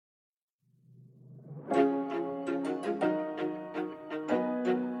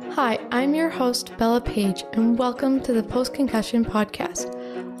Hi, I'm your host, Bella Page, and welcome to the Post-Concussion podcast,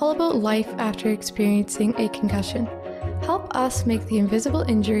 all about life after experiencing a concussion. Help us make the invisible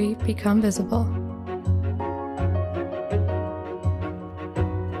injury become visible.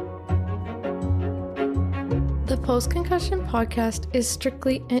 The Post-Concussion podcast is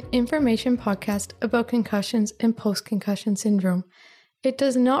strictly an information podcast about concussions and post-concussion syndrome. It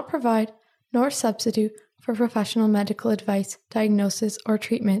does not provide nor substitute for professional medical advice, diagnosis, or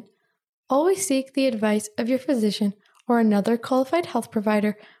treatment. Always seek the advice of your physician or another qualified health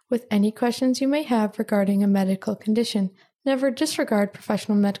provider with any questions you may have regarding a medical condition. Never disregard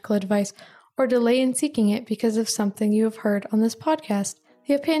professional medical advice or delay in seeking it because of something you have heard on this podcast.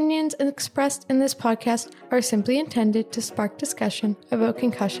 The opinions expressed in this podcast are simply intended to spark discussion about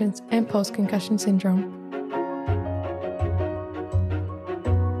concussions and post-concussion syndrome.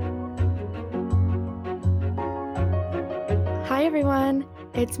 Hi everyone,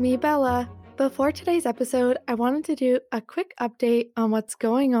 it's me, Bella. Before today's episode, I wanted to do a quick update on what's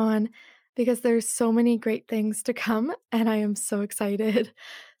going on because there's so many great things to come and I am so excited.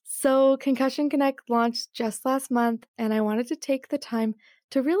 So Concussion Connect launched just last month and I wanted to take the time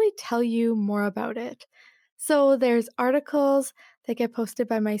to really tell you more about it. So there's articles that get posted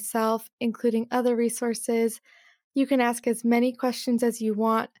by myself, including other resources. You can ask as many questions as you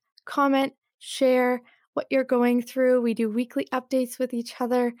want, comment, share what you're going through. We do weekly updates with each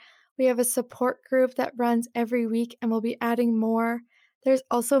other. We have a support group that runs every week and we'll be adding more. There's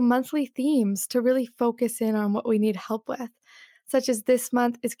also monthly themes to really focus in on what we need help with, such as this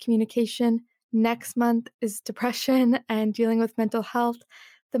month is communication, next month is depression and dealing with mental health.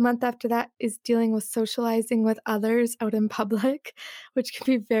 The month after that is dealing with socializing with others out in public, which can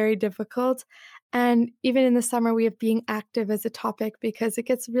be very difficult. And even in the summer, we have being active as a topic because it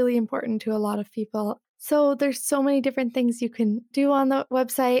gets really important to a lot of people. So there's so many different things you can do on the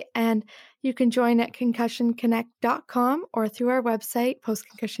website, and you can join at concussionconnect.com or through our website,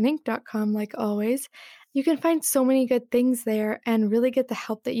 postconcussioninc.com, like always. You can find so many good things there and really get the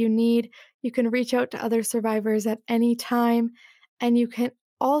help that you need. You can reach out to other survivors at any time, and you can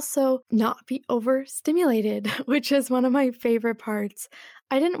also not be overstimulated, which is one of my favorite parts.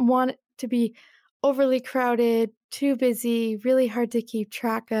 I didn't want it to be overly crowded, too busy, really hard to keep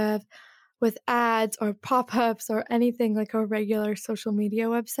track of with ads or pop-ups or anything like a regular social media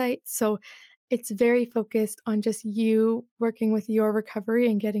website. So it's very focused on just you working with your recovery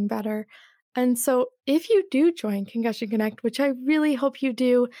and getting better. And so if you do join Concussion Connect, which I really hope you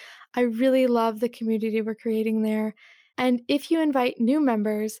do, I really love the community we're creating there. And if you invite new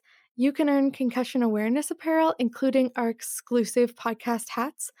members, you can earn concussion awareness apparel, including our exclusive podcast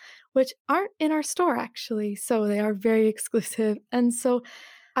hats, which aren't in our store actually. So they are very exclusive. And so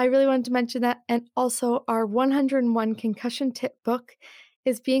I really wanted to mention that. And also our 101 concussion tip book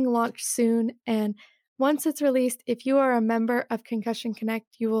is being launched soon. And once it's released, if you are a member of Concussion Connect,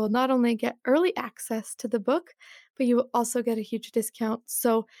 you will not only get early access to the book, but you will also get a huge discount.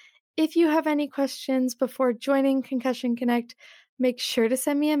 So if you have any questions before joining Concussion Connect, make sure to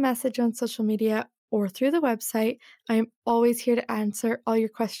send me a message on social media or through the website. I am always here to answer all your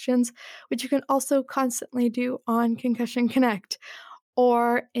questions, which you can also constantly do on Concussion Connect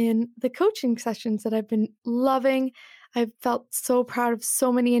or in the coaching sessions that I've been loving. I've felt so proud of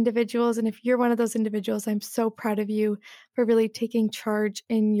so many individuals. And if you're one of those individuals, I'm so proud of you for really taking charge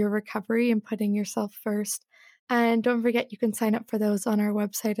in your recovery and putting yourself first. And don't forget, you can sign up for those on our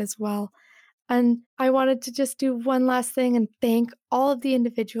website as well. And I wanted to just do one last thing and thank all of the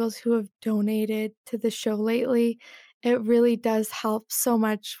individuals who have donated to the show lately. It really does help so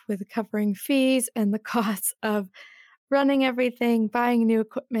much with covering fees and the costs of running everything, buying new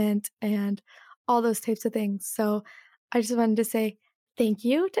equipment, and all those types of things. So I just wanted to say thank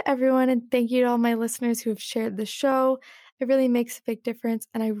you to everyone and thank you to all my listeners who have shared the show. It really makes a big difference,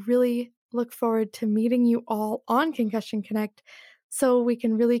 and I really look forward to meeting you all on Concussion Connect so we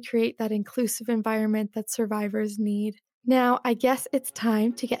can really create that inclusive environment that survivors need. Now, I guess it's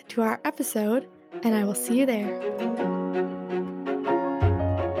time to get to our episode, and I will see you there.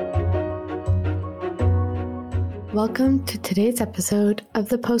 Welcome to today's episode of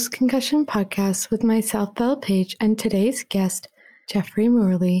the Post-Concussion podcast with myself, Bella Page, and today's guest, Jeffrey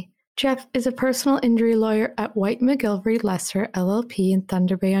Moorley. Jeff is a personal injury lawyer at White McGilvery Lesser LLP in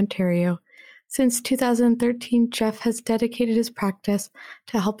Thunder Bay, Ontario. Since 2013, Jeff has dedicated his practice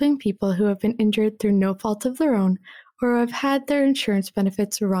to helping people who have been injured through no fault of their own or have had their insurance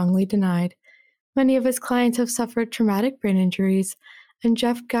benefits wrongly denied. Many of his clients have suffered traumatic brain injuries, and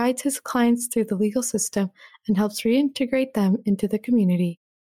Jeff guides his clients through the legal system and helps reintegrate them into the community.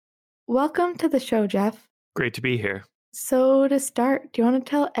 Welcome to the show, Jeff. Great to be here. So, to start, do you want to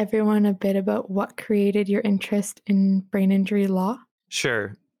tell everyone a bit about what created your interest in brain injury law?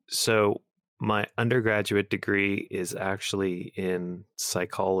 Sure. So, my undergraduate degree is actually in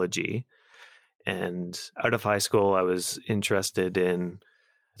psychology. And out of high school, I was interested in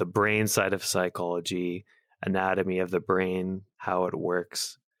the brain side of psychology, anatomy of the brain, how it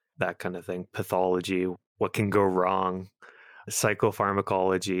works, that kind of thing, pathology, what can go wrong,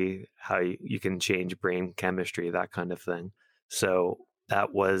 psychopharmacology, how you can change brain chemistry, that kind of thing. So,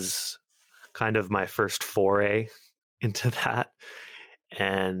 that was kind of my first foray into that.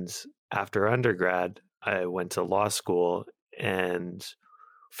 And after undergrad, I went to law school and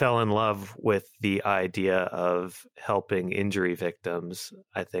fell in love with the idea of helping injury victims.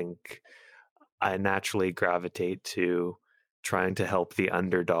 I think I naturally gravitate to trying to help the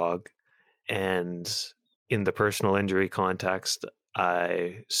underdog. And in the personal injury context,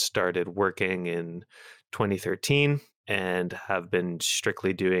 I started working in 2013 and have been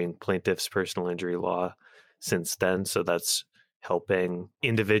strictly doing plaintiff's personal injury law since then. So that's helping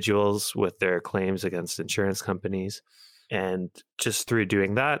individuals with their claims against insurance companies. And just through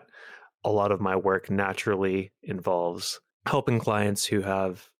doing that, a lot of my work naturally involves helping clients who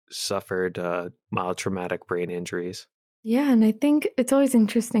have suffered mild traumatic brain injuries. Yeah, and I think it's always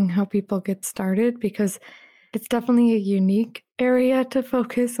interesting how people get started because it's definitely a unique area to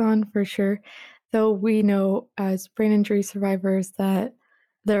focus on for sure. Though we know as brain injury survivors that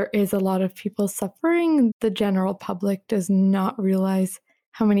there is a lot of people suffering, the general public does not realize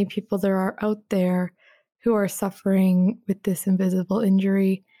how many people there are out there who are suffering with this invisible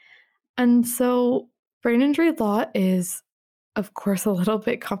injury. And so, brain injury law is, of course, a little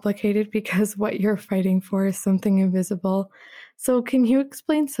bit complicated because what you're fighting for is something invisible. So, can you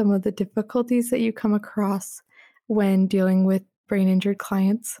explain some of the difficulties that you come across when dealing with brain injured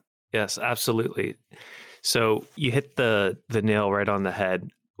clients? Yes, absolutely. So you hit the nail right on the head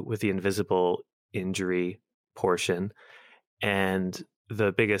with the invisible injury portion. And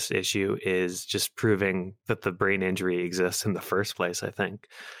the biggest issue is just proving that the brain injury exists in the first place, I think.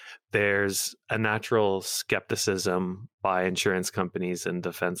 There's a natural skepticism by insurance companies and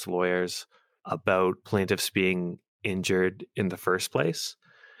defense lawyers about plaintiffs being injured in the first place.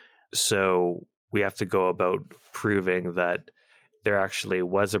 So we have to go about proving that there actually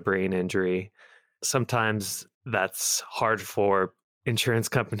was a brain injury. Sometimes that's hard for insurance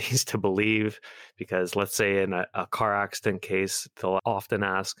companies to believe because, let's say, in a car accident case, they'll often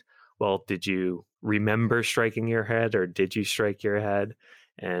ask, well, did you remember striking your head or did you strike your head?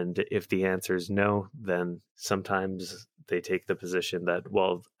 And if the answer is no, then sometimes they take the position that,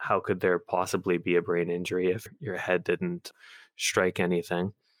 well, how could there possibly be a brain injury if your head didn't strike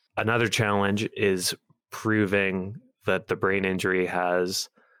anything? Another challenge is proving that the brain injury has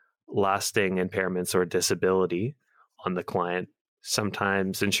lasting impairments or disability on the client.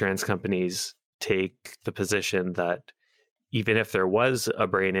 Sometimes insurance companies take the position that even if there was a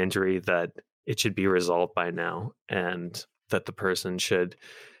brain injury, that it should be resolved by now and that the person should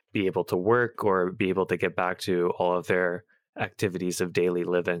be able to work or be able to get back to all of their activities of daily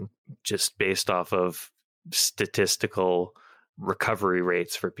living, just based off of statistical recovery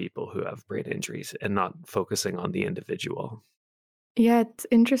rates for people who have brain injuries and not focusing on the individual. Yeah, it's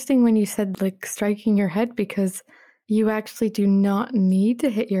interesting when you said like striking your head because you actually do not need to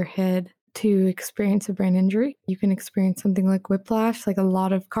hit your head to experience a brain injury. You can experience something like whiplash, like a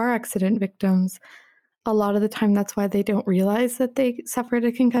lot of car accident victims. A lot of the time, that's why they don't realize that they suffered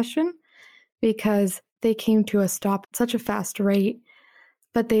a concussion because they came to a stop at such a fast rate,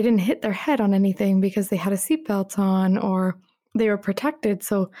 but they didn't hit their head on anything because they had a seatbelt on or they were protected.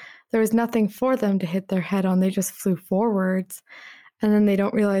 So there was nothing for them to hit their head on. They just flew forwards. And then they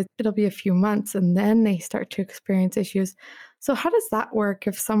don't realize it'll be a few months and then they start to experience issues. So, how does that work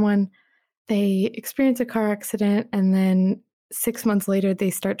if someone they experience a car accident and then 6 months later they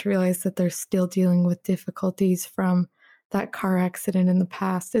start to realize that they're still dealing with difficulties from that car accident in the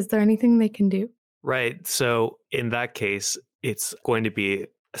past? Is there anything they can do? Right. So in that case, it's going to be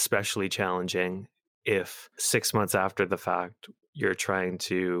especially challenging if 6 months after the fact, you're trying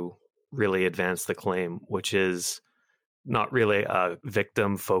to really advance the claim, which is not really a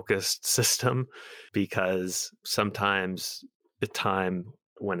victim focused system, because sometimes the time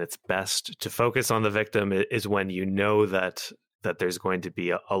when it's best to focus on the victim is when you know that there's going to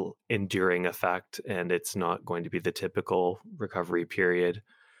be a enduring effect and it's not going to be the typical recovery period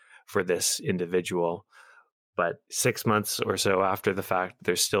for this individual. But 6 months or so after the fact,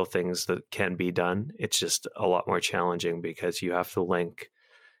 there's still things that can be done. It's just a lot more challenging because you have to link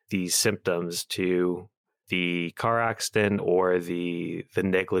these symptoms to the car accident or the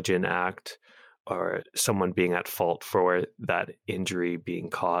negligent act or someone being at fault for that injury being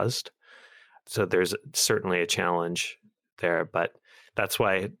caused. So there's certainly a challenge there, but that's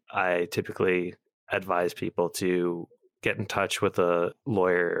why I typically advise people to get in touch with a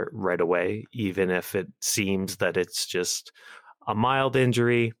lawyer right away, even if it seems that it's just a mild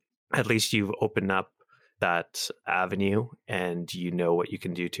injury. At least you've opened up that avenue and you know what you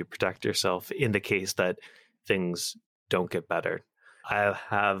can do to protect yourself in the case that things don't get better. I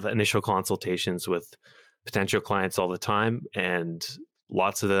have initial consultations with potential clients all the time, and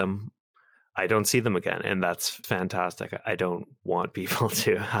lots of them I don't see them again. And that's fantastic. I don't want people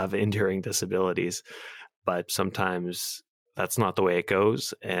to have enduring disabilities, but sometimes that's not the way it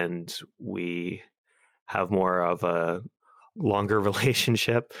goes. And we have more of a longer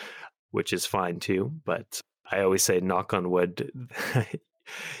relationship, which is fine too. But I always say, knock on wood,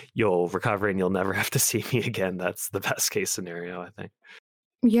 you'll recover and you'll never have to see me again. That's the best case scenario, I think.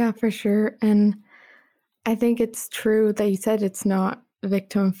 Yeah, for sure. And I think it's true that you said it's not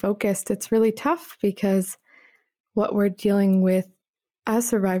victim focused. It's really tough because what we're dealing with as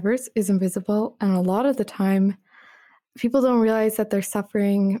survivors is invisible. And a lot of the time, people don't realize that they're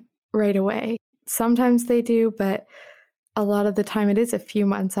suffering right away. Sometimes they do, but a lot of the time it is a few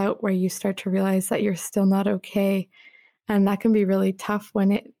months out where you start to realize that you're still not okay. And that can be really tough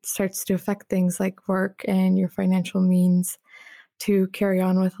when it starts to affect things like work and your financial means to carry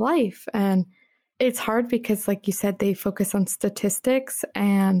on with life. And it's hard because, like you said, they focus on statistics,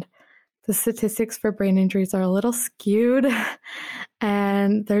 and the statistics for brain injuries are a little skewed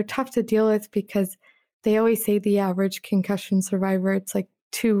and they're tough to deal with because they always say the average concussion survivor, it's like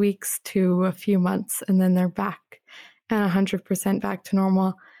 2 weeks to a few months, and then they're back and 100% back to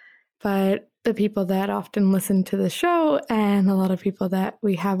normal. But the people that often listen to the show and a lot of people that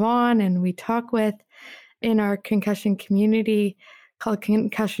we have on and we talk with in our concussion community called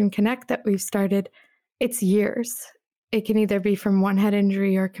Concussion Connect that we've started, it's years. It can either be from one head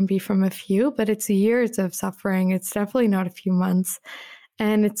injury or it can be from a few, but it's years of suffering. It's definitely not a few months.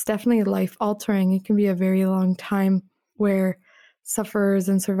 And it's definitely life altering. It can be a very long time where sufferers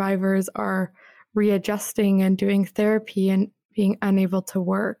and survivors are readjusting and doing therapy and being unable to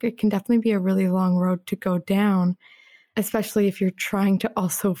work. It can definitely be a really long road to go down, especially if you're trying to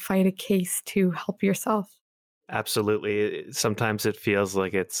also fight a case to help yourself. Absolutely. Sometimes it feels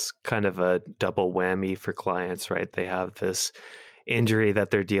like it's kind of a double whammy for clients, right? They have this injury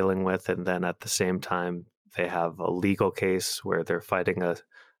that they're dealing with, and then at the same time, they have a legal case where they're fighting a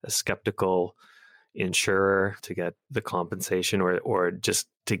skeptical insurer to get the compensation or just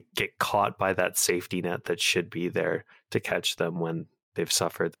to get caught by that safety net that should be there to catch them when they've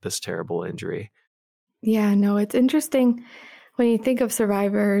suffered this terrible injury. Yeah, no, it's interesting when you think of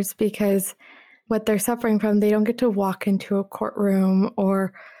survivors because what they're suffering from, they don't get to walk into a courtroom,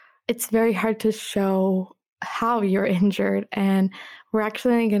 or it's very hard to show how you're injured. And we're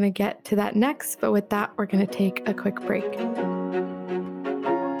actually going to get to that next. But with that, we're going to take a quick break.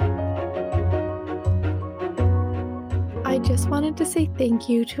 I just wanted to say thank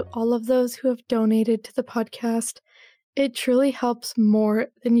you to all of those who have donated to the podcast. It truly helps more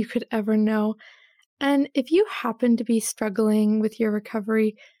than you could ever know. And if you happen to be struggling with your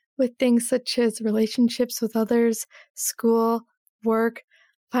recovery with things such as relationships with others, school, work,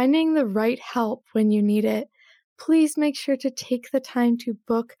 finding the right help when you need it, please make sure to take the time to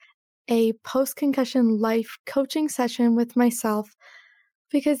book a post-concussion life coaching session with myself,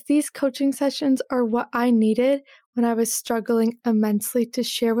 because these coaching sessions are what I needed when I was struggling immensely to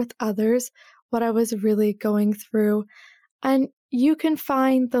share with others what I was really going through. And you can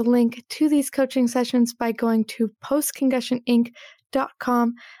find the link to these coaching sessions by going to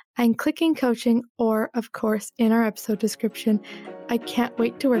postconcussioninc.com and clicking coaching, or, of course, in our episode description. I can't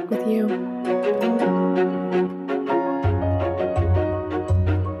wait to work with you.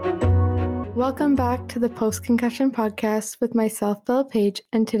 Welcome back to the Post-Concussion Podcast with myself, Bella Page,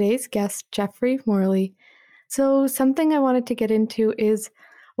 and today's guest, Jeffrey Moorley. So something I wanted to get into is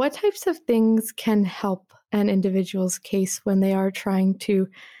what types of things can help an individual's case when they are trying to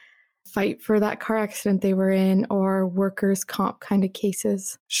fight for that car accident they were in, or workers' comp kind of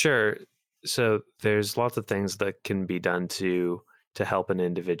cases? Sure. So there's lots of things that can be done to help an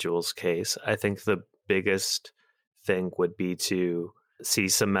individual's case. I think the biggest thing would be to see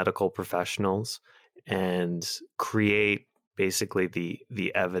some medical professionals and create basically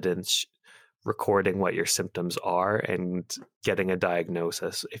the evidence recording what your symptoms are and getting a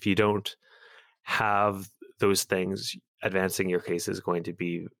diagnosis. If you don't have those things, advancing your case is going to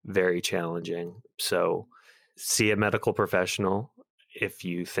be very challenging. So see a medical professional. if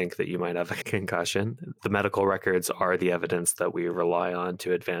you think that you might have a concussion. The medical records are the evidence that we rely on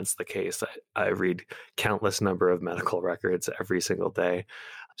to advance the case. I read countless number of medical records every single day.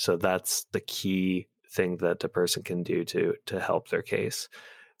 So that's the key thing that a person can do to help their case.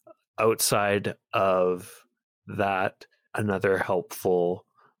 Outside of that, another helpful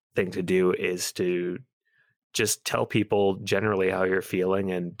thing to do is to just tell people generally how you're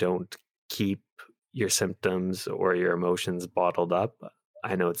feeling and don't keep your symptoms or your emotions bottled up.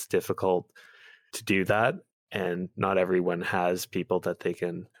 I know it's difficult to do that, and not everyone has people that they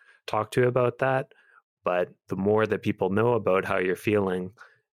can talk to about that. But the more that people know about how you're feeling,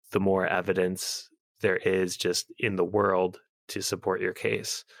 the more evidence there is just in the world to support your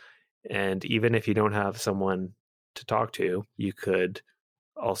case. And even if you don't have someone to talk to, you could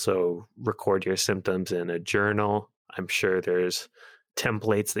also record your symptoms in a journal. I'm sure there's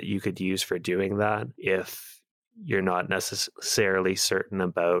templates that you could use for doing that if you're not necessarily certain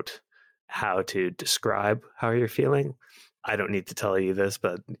about how to describe how you're feeling. I don't need to tell you this,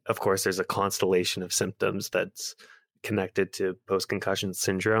 but of course, there's a constellation of symptoms that's connected to post-concussion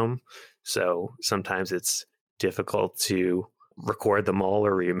syndrome. So sometimes it's difficult to record them all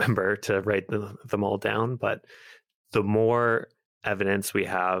or remember to write them all down. But the more evidence we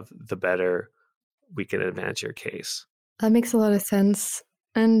have, the better we can advance your case. That makes a lot of sense.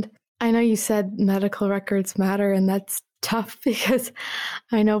 And I know you said medical records matter, and that's tough because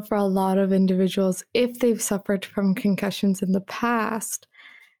I know for a lot of individuals, if they've suffered from concussions in the past,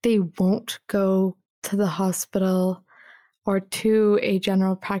 they won't go to the hospital or to a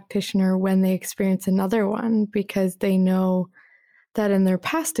general practitioner when they experience another one because they know that in their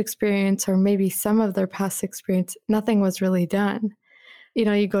past experience, or maybe some of their past experience, nothing was really done. You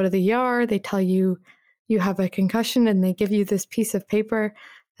know, you go to the ER, they tell you you have a concussion, and they give you this piece of paper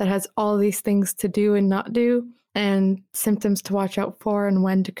that has all these things to do and not do, and symptoms to watch out for and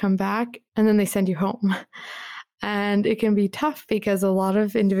when to come back, and then they send you home. And it can be tough because a lot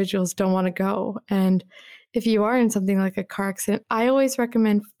of individuals don't want to go. And if you are in something like a car accident, I always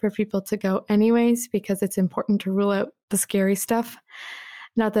recommend for people to go anyways because it's important to rule out the scary stuff.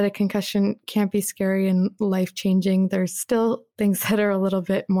 Not that a concussion can't be scary and life-changing. There's still things that are a little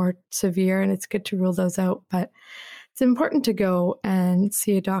bit more severe, and it's good to rule those out. But it's important to go and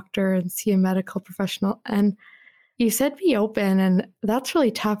see a doctor and see a medical professional. And you said be open, and that's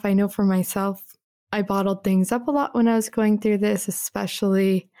really tough. I know for myself, I bottled things up a lot when I was going through this,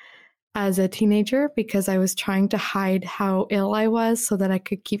 especially as a teenager, because I was trying to hide how ill I was so that I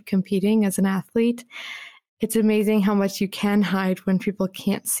could keep competing as an athlete. It's amazing how much you can hide when people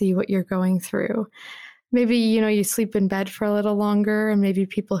can't see what you're going through. Maybe, you sleep in bed for a little longer, and maybe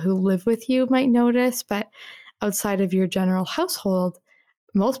people who live with you might notice, but outside of your general household,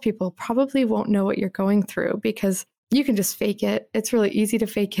 most people probably won't know what you're going through because you can just fake it. It's really easy to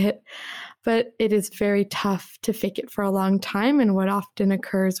fake it, but it is very tough to fake it for a long time. And what often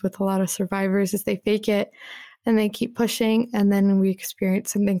occurs with a lot of survivors is they fake it and they keep pushing, and then we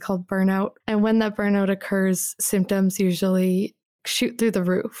experience something called burnout. And when that burnout occurs, symptoms usually shoot through the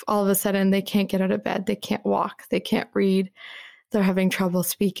roof. All of a sudden, they can't get out of bed, they can't walk, they can't read, they're having trouble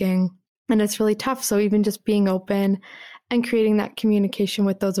speaking, and it's really tough. So even just being open and creating that communication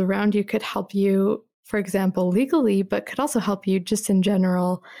with those around you could help you, for example, legally, but could also help you just in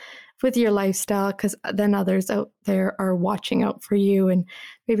general with your lifestyle, because then others out there are watching out for you and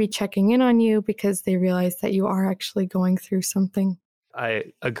maybe checking in on you because they realize that you are actually going through something. I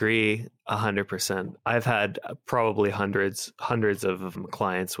agree 100%. I've had probably hundreds of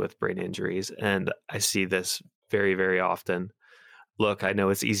clients with brain injuries, and I see this very, very often. Look, I know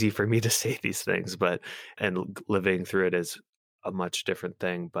it's easy for me to say these things, and living through it is a much different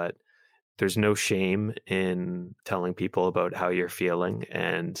thing, but there's no shame in telling people about how you're feeling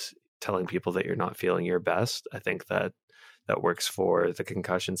and telling people that you're not feeling your best. I think that works for the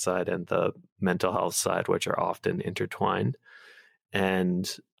concussion side and the mental health side, which are often intertwined.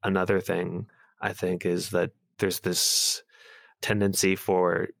 And another thing I think is that there's this tendency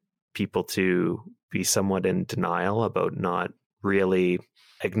for people to be somewhat in denial about not really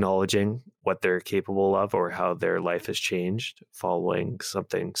acknowledging what they're capable of or how their life has changed following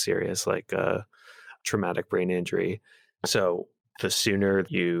something serious like a traumatic brain injury. So the sooner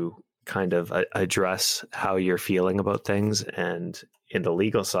you kind of address how you're feeling about things, and in the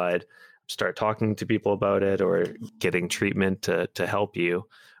legal side, start talking to people about it or getting treatment to help you,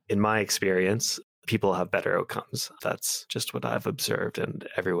 in my experience, people have better outcomes. That's just what I've observed, and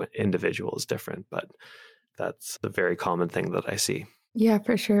every individual is different, but that's the very common thing that I see. Yeah,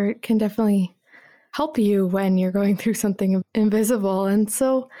 for sure. It can definitely help you when you're going through something invisible. And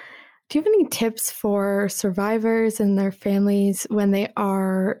so Do you have any tips for survivors and their families when they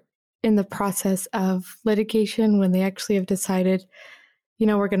are in the process of litigation, when they actually have decided,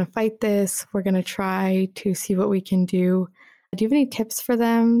 we're going to fight this, we're going to try to see what we can do? Do you have any tips for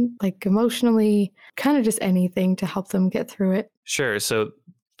them, like emotionally, kind of just anything to help them get through it? Sure. So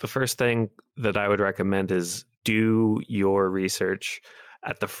the first thing that I would recommend is do your research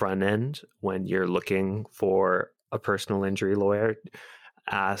at the front end when you're looking for a personal injury lawyer.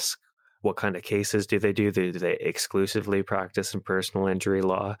 Ask what kind of cases do they do? Do they exclusively practice in personal injury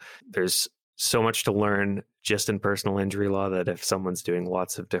law? There's so much to learn just in personal injury law that if someone's doing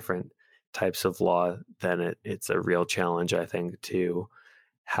lots of different types of law, then it's a real challenge, I think, to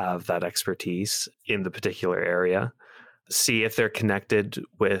have that expertise in the particular area. See if they're connected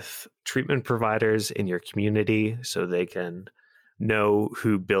with treatment providers in your community so they can know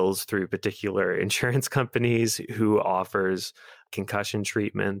who bills through particular insurance companies, who offers concussion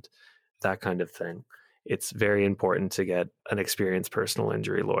treatment, that kind of thing. It's very important to get an experienced personal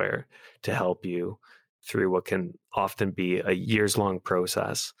injury lawyer to help you through what can often be a years-long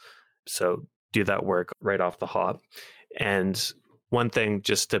process. So do that work right off the hop. And one thing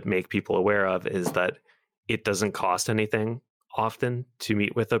just to make people aware of is that it doesn't cost anything often to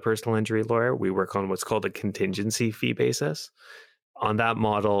meet with a personal injury lawyer. We work on what's called a contingency fee basis. On that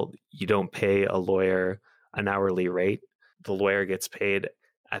model, you don't pay a lawyer an hourly rate. The lawyer gets paid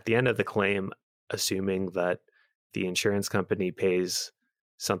at the end of the claim, assuming that the insurance company pays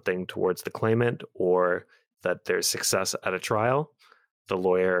something towards the claimant or that there's success at a trial. The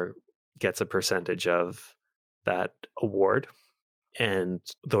lawyer gets a percentage of that award. And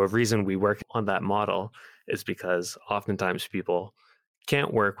the reason we work on that model is because oftentimes people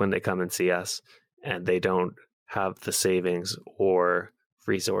can't work when they come and see us, and they don't have the savings or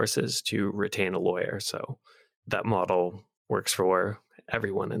resources to retain a lawyer. So that model works for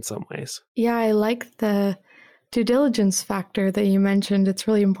everyone in some ways. Yeah, I like the due diligence factor that you mentioned. It's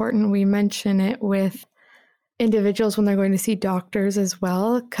really important. We mention it with individuals when they're going to see doctors as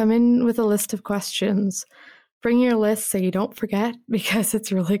well. Come in with a list of questions. Bring your list so you don't forget, because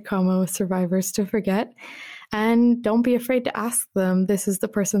it's really common with survivors to forget. And don't be afraid to ask them. This is the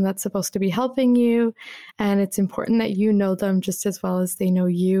person that's supposed to be helping you. And it's important that you know them just as well as they know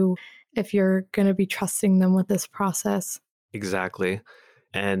you if you're going to be trusting them with this process. Exactly.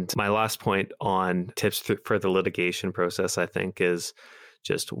 And my last point on tips for the litigation process, I think, is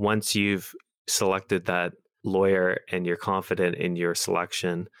just once you've selected that lawyer and you're confident in your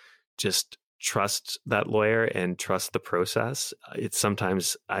selection, just trust that lawyer and trust the process. It's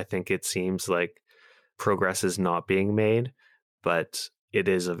sometimes, I think it seems like progress is not being made, but it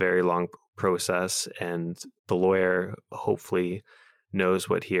is a very long process, and the lawyer hopefully knows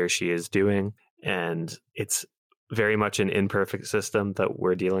what he or she is doing. And it's very much an imperfect system that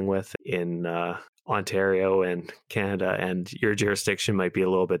we're dealing with in Ontario and Canada, and your jurisdiction might be a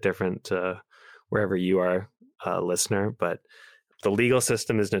little bit different wherever you are, listener, but the legal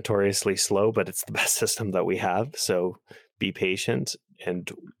system is notoriously slow, but it's the best system that we have. So be patient and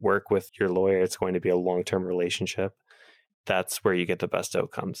work with your lawyer. It's going to be a long-term relationship. That's where you get the best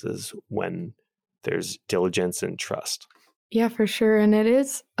outcomes, is when there's diligence and trust. Yeah, for sure. And it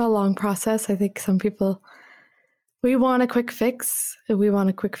is a long process. I think some people, we want a quick fix. We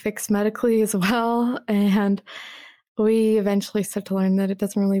want a quick fix medically as well. And we eventually start to learn that it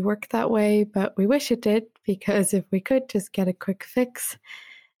doesn't really work that way, but we wish it did, because if we could just get a quick fix,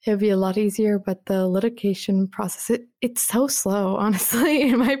 it would be a lot easier. But the litigation process, it's so slow, honestly,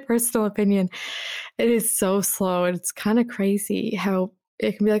 in my personal opinion. It is so slow. And it's kind of crazy how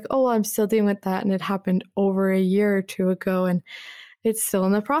it can be like, oh, well, I'm still dealing with that. And it happened over a year or two ago, and it's still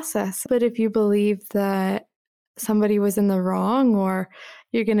in the process. But if you believe that somebody was in the wrong, or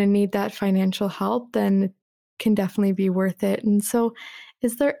you're going to need that financial help, then it can definitely be worth it. And so,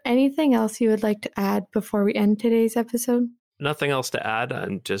 is there anything else you would like to add before we end today's episode? Nothing else to add.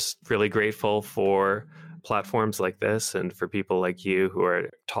 I'm just really grateful for platforms like this and for people like you who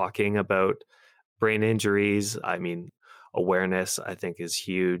are talking about brain injuries. I mean, awareness, I think, is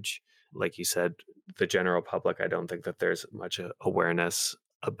huge. Like you said, the general public, I don't think that there's much awareness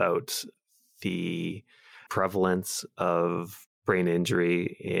about the prevalence of brain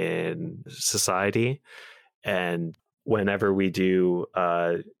injury in society. And whenever we do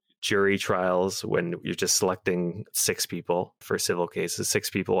jury trials, when you're just selecting 6 people for civil cases, 6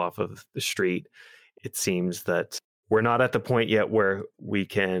 people off of the street, it seems that we're not at the point yet where we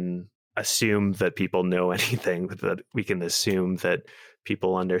can assume that people know anything, that we can assume that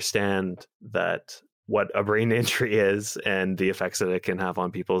people understand that what a brain injury is and the effects that it can have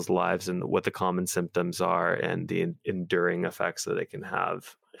on people's lives and what the common symptoms are and the enduring effects that it can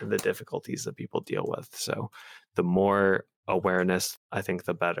have. and the difficulties that people deal with. So the more awareness, I think,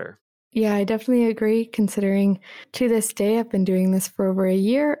 the better. Yeah, I definitely agree, considering to this day, I've been doing this for over a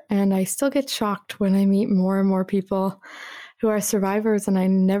year, and I still get shocked when I meet more and more people who are survivors, and I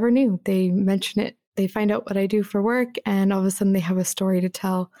never knew. They mention it, they find out what I do for work, and all of a sudden they have a story to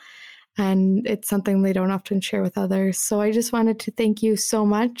tell, and it's something they don't often share with others. So I just wanted to thank you so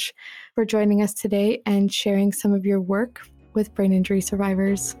much for joining us today and sharing some of your work with brain injury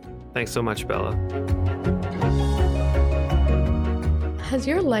survivors. Thanks so much, Bella. Has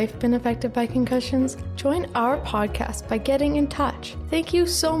your life been affected by concussions? Join our podcast by getting in touch. Thank you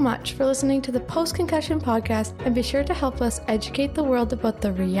so much for listening to the Post-Concussion podcast, and be sure to help us educate the world about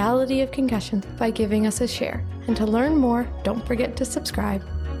the reality of concussions by giving us a share. And to learn more, don't forget to subscribe.